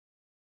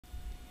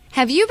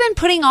Have you been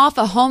putting off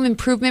a home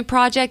improvement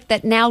project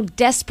that now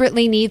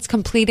desperately needs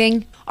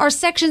completing? Are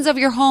sections of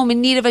your home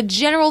in need of a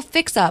general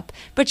fix-up,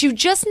 but you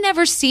just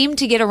never seem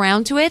to get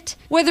around to it?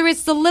 Whether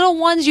it's the little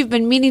ones you've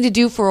been meaning to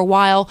do for a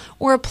while,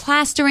 or a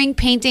plastering,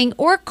 painting,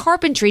 or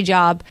carpentry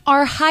job,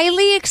 our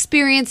highly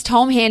experienced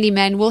home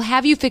handymen will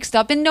have you fixed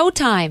up in no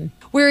time.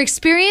 We're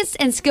experienced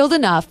and skilled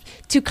enough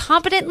to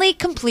competently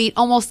complete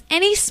almost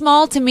any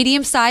small to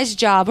medium-sized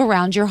job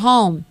around your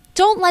home.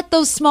 Don't let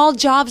those small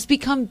jobs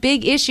become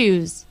big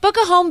issues. Book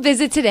a home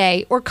visit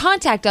today or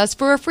contact us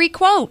for a free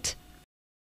quote.